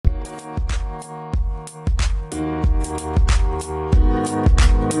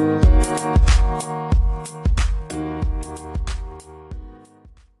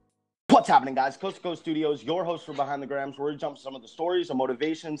happening, guys? Coast to Coast Studios, your host for Behind the Grams, where we jump some of the stories and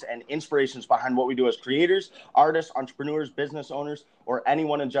motivations and inspirations behind what we do as creators, artists, entrepreneurs, business owners, or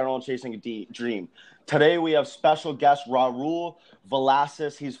anyone in general chasing a dream. Today, we have special guest Raul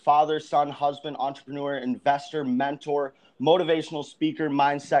Velasquez. He's father, son, husband, entrepreneur, investor, mentor, motivational speaker,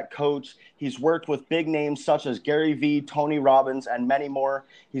 mindset coach. He's worked with big names such as Gary Vee, Tony Robbins, and many more.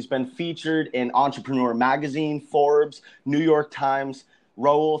 He's been featured in Entrepreneur Magazine, Forbes, New York Times.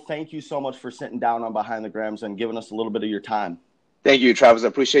 Raul, thank you so much for sitting down on Behind the Grams and giving us a little bit of your time. Thank you, Travis. I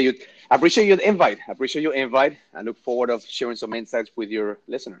appreciate you. I appreciate your invite. I look forward to sharing some insights with your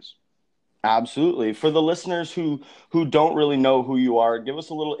listeners. Absolutely. For the listeners who don't really know who you are, give us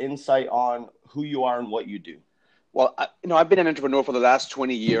a little insight on who you are and what you do. Well, I've been an entrepreneur for the last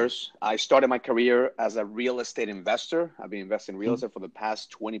 20 years. I started my career as a real estate investor. I've been investing in real estate for the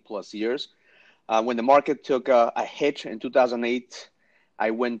past 20 plus years. When the market took a hit in 2008, I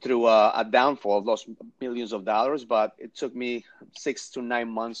went through a downfall, lost millions of dollars, but it took me 6 to 9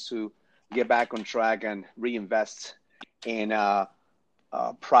 months to get back on track and reinvest in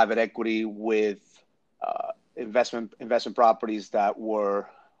private equity with investment properties that were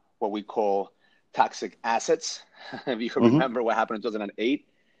what we call toxic assets. If you remember what happened in 2008,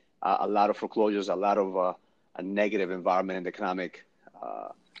 a lot of foreclosures, a lot of a negative environment in the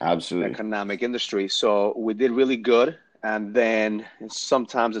economic industry. So we did really good. And then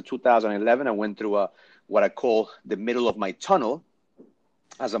sometimes in 2011, I went through what I call the middle of my tunnel.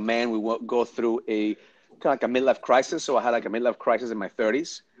 As a man, we go through a kind of like a midlife crisis. So I had like a midlife crisis in my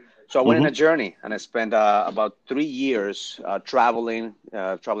 30s. So I went on a journey, and I spent about 3 years traveling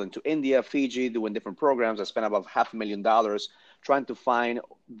to India, Fiji, doing different programs. I spent about $500,000 trying to find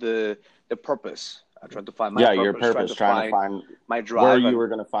the purpose. I tried to find my purpose. Your purpose, trying to find my drive, where you were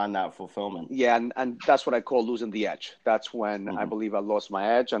going to find that fulfillment. Yeah, and that's what I call losing the edge. That's when I believe I lost my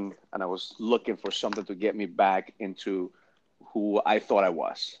edge, and I was looking for something to get me back into who I thought I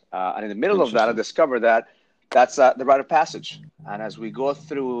was. And in the middle of that, I discovered that that's the rite of passage. And as we go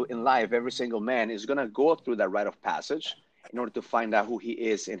through in life, every single man is going to go through that rite of passage in order to find out who he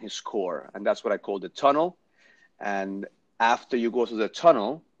is in his core. And that's what I call the tunnel. And after you go through the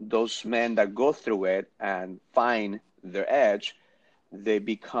tunnel, those men that go through it and find their edge, they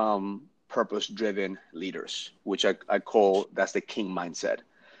become purpose-driven leaders, which I call that's the king mindset.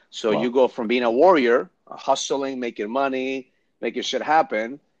 So you go from being a warrior, hustling, making money, making shit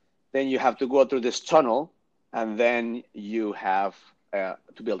happen, then you have to go through this tunnel, and then you have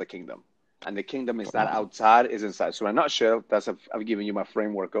to build a kingdom. And the kingdom is not outside, it's inside. So in a nutshell, I've given you my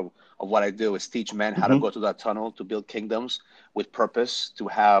framework of what I do is teach men how to go through that tunnel, to build kingdoms with purpose, to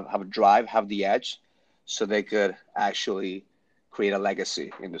have a drive, have the edge, so they could actually create a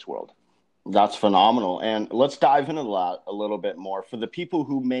legacy in this world. That's phenomenal. And let's dive into that a little bit more. For the people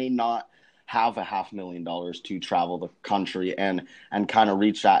who may not have $500,000 to travel the country and kind of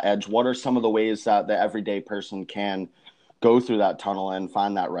reach that edge, what are some of the ways that the everyday person can go through that tunnel and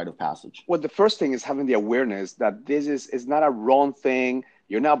find that rite of passage? Well, the first thing is having the awareness that this is not a wrong thing.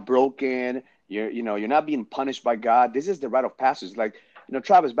 You're not broken. You're not being punished by God. This is the rite of passage. Like,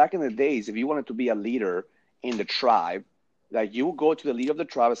 Travis, back in the days, if you wanted to be a leader in the tribe, like you would go to the leader of the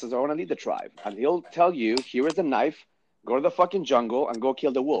tribe and says, I want to lead the tribe. And he'll tell you, here is the knife, go to the fucking jungle and go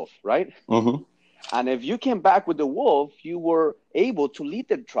kill the wolf, right? And if you came back with the wolf, you were able to lead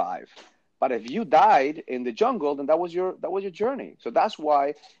the tribe. But if you died in the jungle, then that was your journey. So that's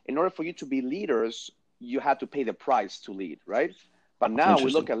why, in order for you to be leaders, you had to pay the price to lead, right? But now we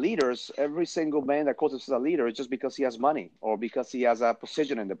look at leaders. Every single man that calls himself a leader is just because he has money, or because he has a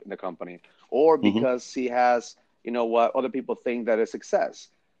position in the company, or because he has, what other people think that is success.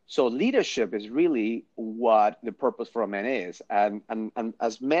 So leadership is really what the purpose for a man is. And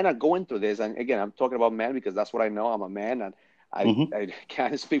as men are going through this, and again, I'm talking about men because that's what I know. I'm a man, and I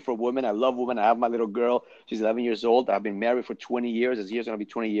can't speak for women. I love women. I have my little girl. She's 11 years old. I've been married for 20 years. This year's going to be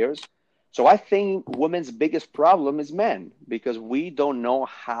 20 years. So I think women's biggest problem is men, because we don't know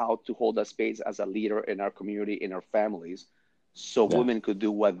how to hold that space as a leader in our community, in our families, so women could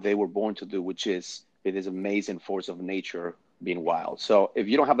do what they were born to do, which is be this amazing force of nature, being wild. So if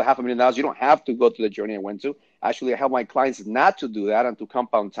you don't have the $500,000, you don't have to go through the journey I went to. Actually, I help my clients not to do that and to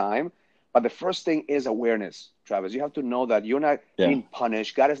compound time. But the first thing is awareness, Travis. You have to know that you're not being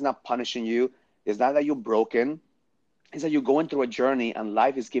punished. God is not punishing you. It's not that you're broken. It's that you're going through a journey, and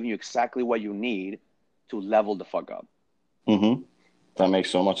life is giving you exactly what you need to level the fuck up. That makes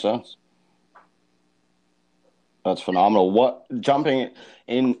so much sense. That's phenomenal. Jumping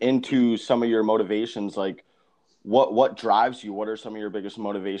into some of your motivations, like what drives you? What are some of your biggest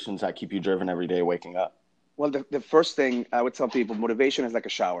motivations that keep you driven every day waking up? Well, the first thing I would tell people, motivation is like a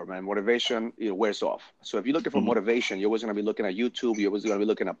shower, man. Motivation, wears off. So if you're looking for Hmm. motivation, you're always going to be looking at YouTube. You're always going to be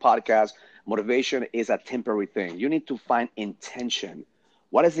looking at podcasts. Motivation is a temporary thing. You need to find intention.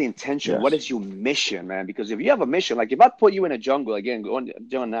 What is the intention? What Yes. is your mission, man? Because if you have a mission, like if I put you in a jungle, again, going to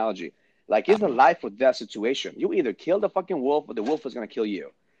the analogy, like it's a life or death situation. You either kill the fucking wolf or the wolf is going to kill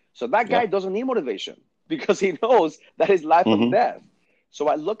you. So that guy Yeah. doesn't need motivation because he knows that is life or Hmm. death. So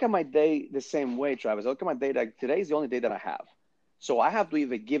I look at my day the same way, Travis. I look at my day like today is the only day that I have. So I have to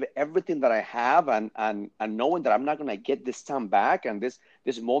either give everything that I have and knowing that I'm not gonna get this time back and this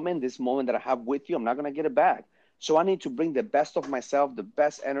moment that I have with you, I'm not gonna get it back. So I need to bring the best of myself, the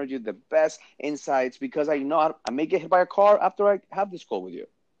best energy, the best insights, because I know I may get hit by a car after I have this call with you.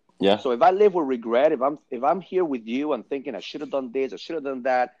 Yeah. So if I live with regret, if I'm here with you and thinking I should have done this, I should have done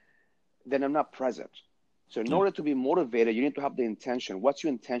that, then I'm not present. So in Yeah. order to be motivated, you need to have the intention. What's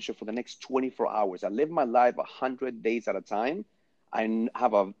your intention for the next 24 hours? I live my life 100 days at a time. I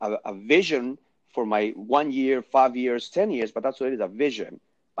have a vision for my 1 year, 5 years, 10 years, but that's what it is, a vision.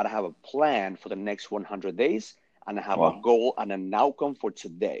 But I have a plan for the next 100 days, and I have a Wow. goal and an outcome for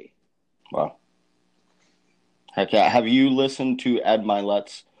today. Wow. Heck yeah. Have you listened to Ed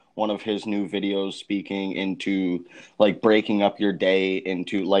Milet's one of his new videos speaking into like breaking up your day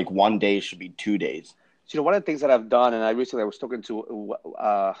into like one day should be 2 days? So, one of the things that I've done, and I was talking to,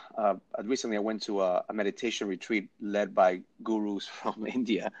 recently I went to a meditation retreat led by gurus from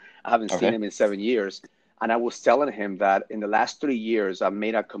India. I haven't seen Okay. him in 7 years. And I was telling him that in the last 3 years, I've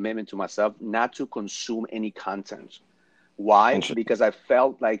made a commitment to myself not to consume any content. Why? Interesting. Because I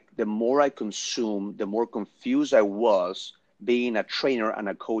felt like the more I consumed, the more confused I was being a trainer and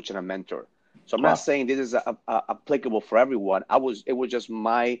a coach and a mentor. So I'm not Wow. saying this is applicable for everyone. It was just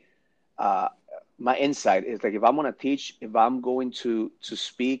uh, my insight is like if I'm gonna teach, if I'm going to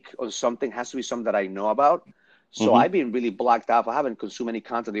speak on something, it has to be something that I know about. So Hmm. I've been really blocked out. I haven't consumed any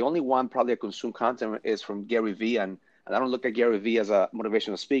content. The only one probably I consume content is from Gary Vee, and I don't look at Gary Vee as a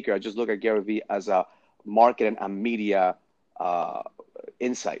motivational speaker. I just look at Gary Vee as a marketing and media uh,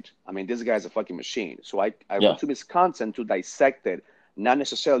 insight. I mean, this guy's a fucking machine. So I Yeah. consume his content to dissect it, not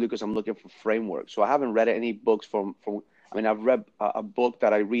necessarily because I'm looking for framework. So I haven't read any books from I mean, I've read a book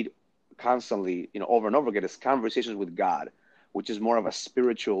that I read constantly, over and over again, is Conversations with God, which is more of a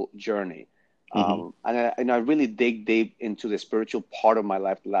spiritual journey. Hmm. And I really dig deep into the spiritual part of my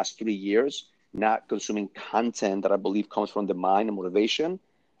life the last 3 years, not consuming content that I believe comes from the mind and motivation.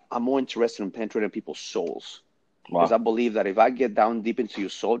 I'm more interested in penetrating people's souls because I Wow. believe that if I get down deep into your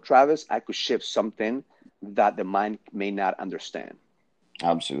soul, Travis, I could shift something that the mind may not understand.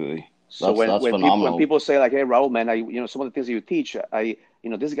 Absolutely. So That's when that's when people when phenomenal. people say like, "Hey, Raul, man, some of the things that you teach,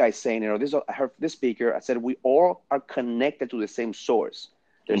 this guy's saying, I heard this speaker. I said we all are connected to the same source.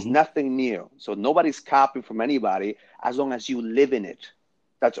 There's Hmm. nothing new, so nobody's copying from anybody as long as you live in it.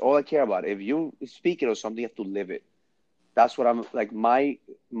 That's all I care about. If you speak it or something, you have to live it. That's what I'm like. My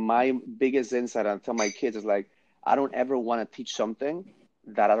biggest insight I tell my kids is like, I don't ever want to teach something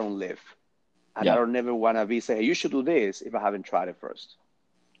that I don't live, and I Yeah. don't never want to be say, hey, you should do this if I haven't tried it first.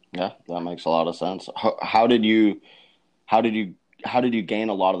 Yeah. That makes a lot of sense. How did you how did you gain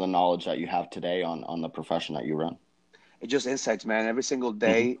a lot of the knowledge that you have today on the profession that you run? It's just insights, man. Every single Hmm.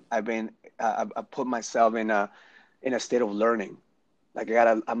 day, I put myself in a state of learning. Like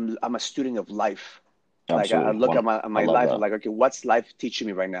I'm a student of life. Like I Absolutely. look at One. my I love life, that. like, okay, what's life teaching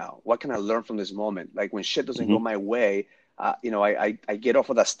me right now? What can I learn from this moment? Like when shit doesn't go Hmm. my way, I get off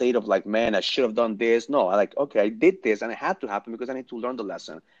of that state of like, man, I should have done this. No, I like, okay, I did this and it had to happen because I need to learn the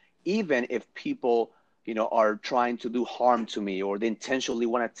lesson. Even if people, are trying to do harm to me or they intentionally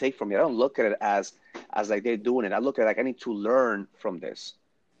want to take from me, I don't look at it as like they're doing it. I look at it like I need to learn from this.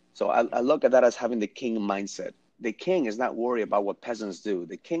 So I look at that as having the king mindset. The king is not worried about what peasants do.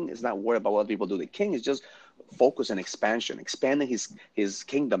 The king is not worried about what people do. The king is just focused on expansion, expanding his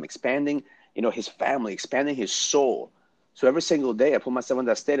kingdom, expanding his family, expanding his soul. So every single day I put myself in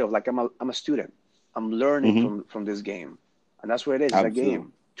that state of like I'm a student. I'm learning Hmm. from this game, and that's what it is. It's a Absolutely.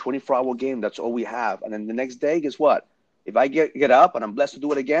 game, 24-hour game. That's all we have. And then the next day, guess what? If I get up and I'm blessed to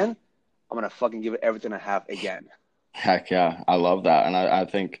do it again, I'm gonna fucking give it everything I have again. Heck yeah. I love that. And I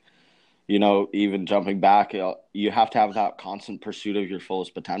think, even jumping back, you have to have that constant pursuit of your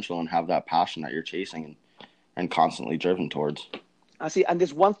fullest potential and have that passion that you're chasing and constantly driven towards. I see, and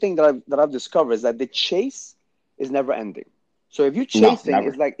there's one thing that I've discovered is that the chase is never ending. So if you're No, chasing, never.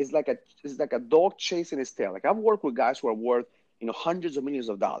 it's like a dog chasing his tail. Like I've worked with guys who are worth hundreds of millions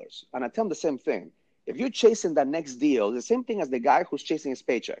of dollars, and I tell them the same thing. If you're chasing that next deal, it's the same thing as the guy who's chasing his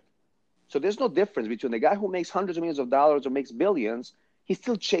paycheck. So there's no difference between the guy who makes hundreds of millions of dollars or makes billions. he's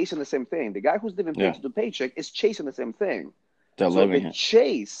still chasing the same thing. The guy who's living paycheck to paycheck is chasing the same thing. They're so living the it.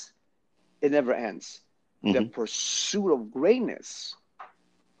 chase, it never ends. The pursuit of greatness,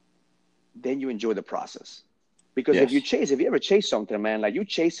 then you enjoy the process. Because if you ever chase something, man, like you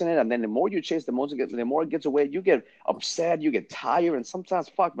chasing it, and then the more you chase, the more it gets away, you get upset, you get tired, and sometimes,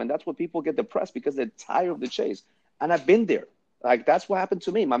 fuck, man, that's what people get depressed, because they're tired of the chase. And I've been there. Like, that's what happened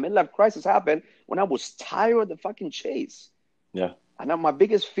to me. My midlife crisis happened when I was tired of the fucking chase. Yeah. And now my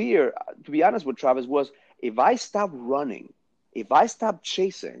biggest fear, to be honest with Travis, was if I stop running, if I stop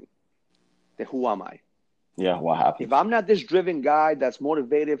chasing, then who am I? Yeah, what happened? If I'm not this driven guy that's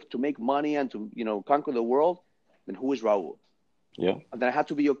motivated to make money and to, conquer the world, then who is Raul? Yeah. And then I have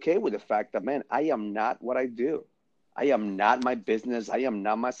to be okay with the fact that, man, I am not what I do. I am not my business. I am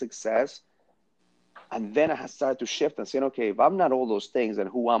not my success. And then I started to shift and saying, okay, if I'm not all those things, then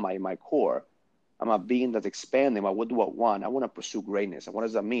who am I in my core? I'm a being that's expanding. What do I want? I want to pursue greatness. And what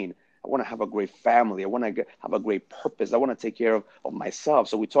does that mean? I want to have a great family. I want to have a great purpose. I want to take care of myself.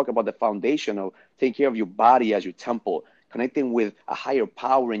 So we talk about the foundation of taking care of your body as your temple, connecting with a higher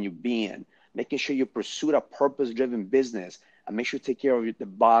power in your being, making sure you pursue a purpose-driven business, and make sure you take care of the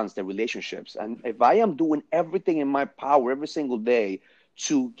bonds, the relationships. And if I am doing everything in my power every single day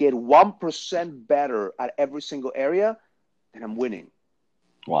to get 1% better at every single area, then I'm winning.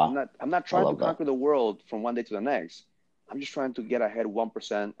 Wow. I'm not trying to conquer the world from one day to the next. I'm just trying to get ahead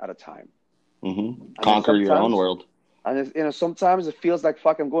 1% at a time. Conquer your own world. And sometimes it feels like,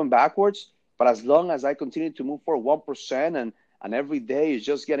 fuck, I'm going backwards. But as long as I continue to move forward 1%, and every day is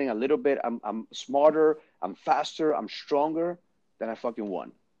just getting a little bit, I'm smarter, I'm faster, I'm stronger, then I fucking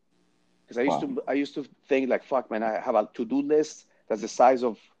won. Because I used to think like, fuck, man, I have a to-do list that's the size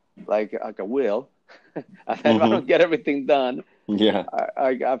of like a wheel. And if I don't get everything done,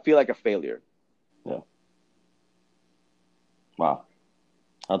 I feel like a failure. Yeah. Wow.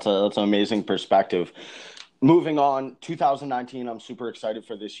 That's an amazing perspective. Moving on, 2019, I'm super excited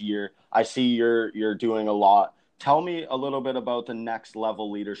for this year. I see you're doing a lot. Tell me a little bit about the Next Level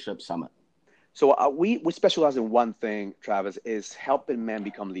Leadership Summit. So we specialize in one thing, Travis, is helping men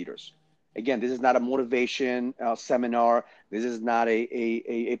become leaders. Again, this is not a motivation seminar. This is not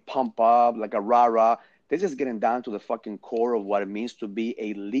a pump up, like a rah-rah. This is getting down to the fucking core of what it means to be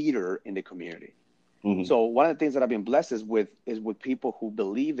a leader in the community. So one of the things that I've been blessed is with people who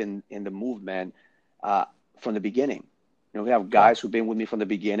believe in the movement from the beginning. We have guys who've been with me from the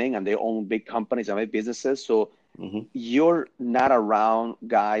beginning, and they own big companies and big businesses. So you're not around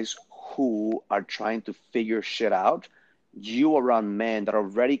guys who are trying to figure shit out. You around men that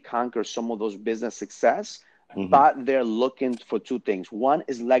already conquered some of those business success, but they're looking for two things. One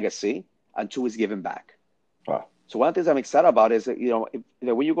is legacy, and two is giving back. Wow. So one of the things I'm excited about is that,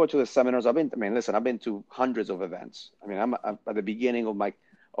 when you go to the seminars, I've been to hundreds of events. I'm at the beginning of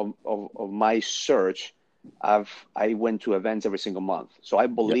my search. I went to events every single month. So I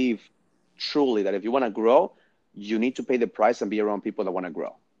believe truly that if you want to grow, you need to pay the price and be around people that want to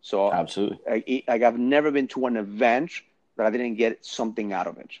grow. So absolutely, I've never been to an event that I didn't get something out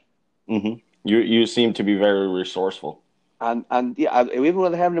of it. You seem to be very resourceful. And even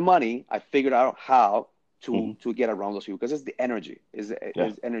without having the money, I figured out how to get around those people, because it's the energy. Is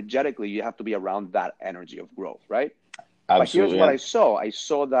energetically, you have to be around that energy of growth, right? Absolutely. But here's what I saw. I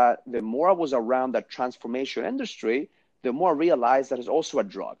saw that the more I was around that transformation industry, the more I realized that it's also a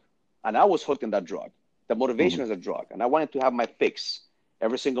drug. And I was hooked on that drug. The motivation is a drug. And I wanted to have my fix.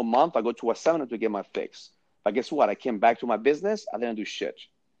 Every single month, I go to a seminar to get my fix. But guess what? I came back to my business. I didn't do shit.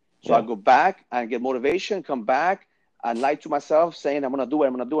 So I go back and get motivation, come back and lie to myself saying, I'm going to do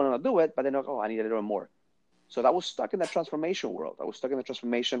it. But then, I need a little more. So I was stuck in that transformation world. I was stuck in the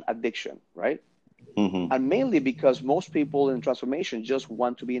transformation addiction, right? And mainly because most people in transformation just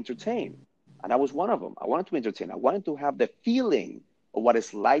want to be entertained. And I was one of them. I wanted to be entertained. I wanted to have the feeling of what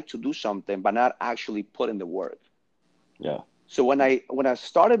it's like to do something, but not actually put in the work. Yeah. So when I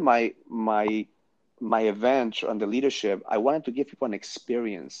started my event on the leadership, I wanted to give people an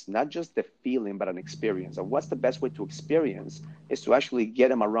experience, not just the feeling, but an experience. And what's the best way to experience is to actually get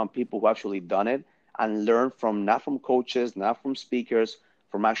them around people who actually done it and learn from, not from coaches, not from speakers,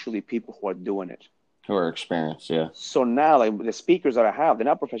 from actually people who are doing it. Who are experienced, yeah. So now, like the speakers that I have, they're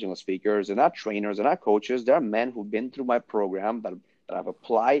not professional speakers, they're not trainers, they're not coaches. They're men who've been through my program, that have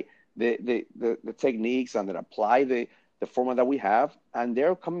applied the techniques and that apply the format that we have. And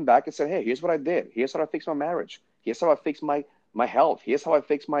they're coming back and saying, hey, here's what I did. Here's how I fixed my marriage. Here's how I fixed my health. Here's how I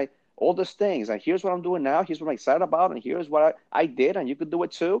fixed all those things. And here's what I'm doing now. Here's what I'm excited about. And here's what I did. And you could do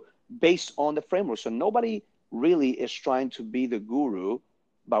it too, based on the framework. So nobody really is trying to be the guru,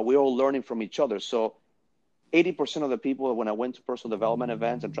 but we're all learning from each other. So 80% of the people when I went to personal development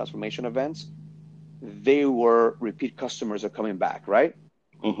events and transformation events, they were repeat customers are coming back, right?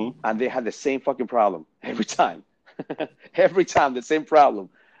 Mm-hmm. And they had the same fucking problem every time. Every time the same problem,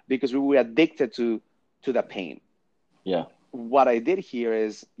 because we were addicted to the pain. Yeah. What I did here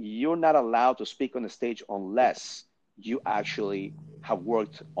is you're not allowed to speak on the stage unless you actually have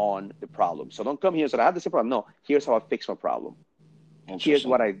worked on the problem. So don't come here and say, I have the same problem. No, here's how I fix my problem. Here's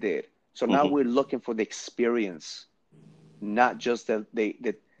what I did. So now we're looking for the experience, not just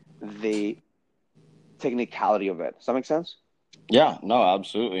the technicality of it. Does that make sense? Yeah, no,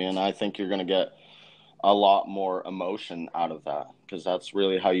 absolutely. And I think you're going to get a lot more emotion out of that, because that's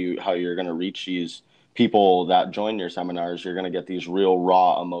really how you're going to reach these people that join your seminars. You're going to get these real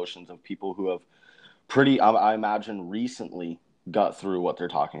raw emotions of people who have I imagine recently got through what they're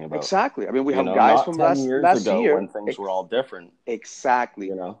talking about. Exactly. I mean, we have guys from last year when things were all different.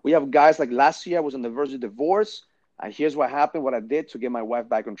 Exactly. We have guys like last year I was on the verge of divorce, and here's what happened, what I did to get my wife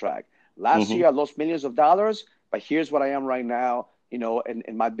back on track. Last year I lost millions of dollars, but here's what I am right now,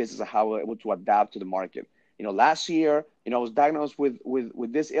 in my business and how I'm able to adapt to the market. Last year, I was diagnosed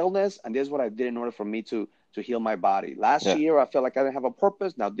with this illness, and this is what I did in order for me to heal my body. Last year I felt like I didn't have a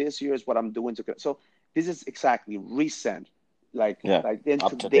purpose. Now this year is what I'm doing so this is exactly recent. Like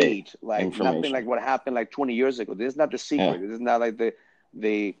into date, like nothing like what happened like 20 years ago. This is not the secret. This is not like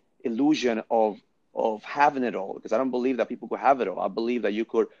the illusion of having it all, because I don't believe that people could have it all. I believe that you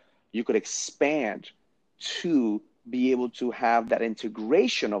could expand to be able to have that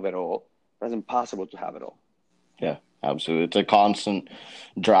integration of it all, but it's impossible to have it all. Yeah, absolutely. It's a constant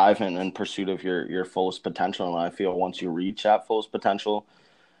drive and pursuit of your fullest potential. And I feel once you reach that fullest potential,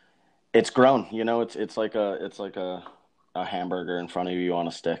 it's grown. It's like a hamburger in front of you on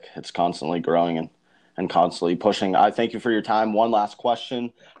a stick. It's constantly growing and constantly pushing. I thank you for your time. One last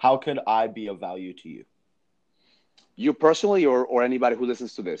question. How could I be of value to you? You personally, or anybody who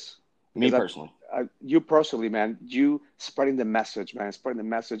listens to this? Me personally. You personally, man. You spreading the message, man. Spreading the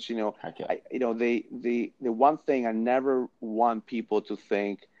message. Heck yeah. The one thing I never want people to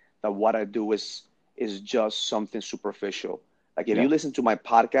think that what I do is just something superficial. Like if you listen to my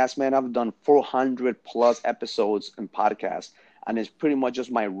podcast, man, I've done 400 plus episodes in podcasts, and it's pretty much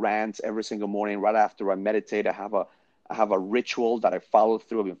just my rants every single morning. Right after I meditate, I have a ritual that I follow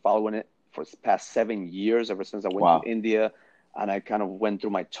through. I've been following it for the past 7 years, ever since I went to India, and I kind of went through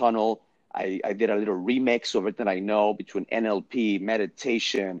my tunnel. I did a little remix of everything I know between NLP,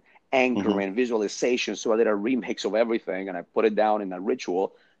 meditation, anchoring, visualization. So I did a remix of everything, and I put it down in a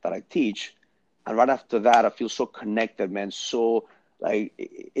ritual that I teach. And right after that, I feel so connected, man. So like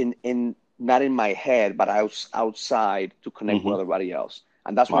in not in my head, but outside to connect with everybody else.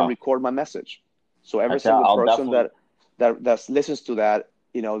 And that's when I record my message. So every single person that listens to that,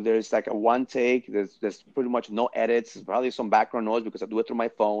 there's like a one take. There's pretty much no edits. There's probably some background noise because I do it through my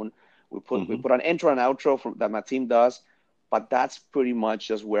phone. We put an intro and outro that my team does, but that's pretty much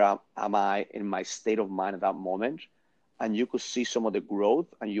just where am I in my state of mind at that moment. And you could see some of the growth,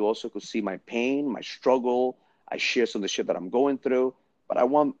 and you also could see my pain, my struggle. I share some of the shit that I'm going through, but I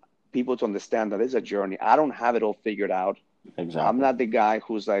want people to understand that it's a journey. I don't have it all figured out. Exactly. I'm not the guy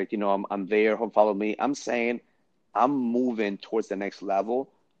who's like, I'm there, follow me. I'm saying I'm moving towards the next level.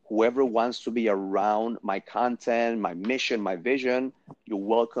 Whoever wants to be around my content, my mission, my vision, you're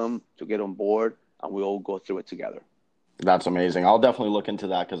welcome to get on board, and we all go through it together. That's amazing. I'll definitely look into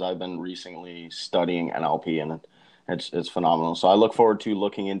that, because I've been recently studying NLP, and it's phenomenal. So I look forward to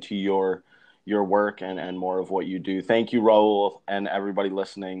looking into your work and more of what you do. Thank you, Raul, and everybody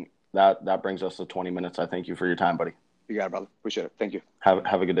listening. That brings us to 20 minutes. I thank you for your time, buddy. You got it, brother. Appreciate it. Thank you. Have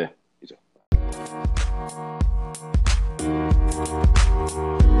a good day. You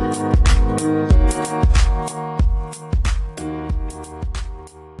too.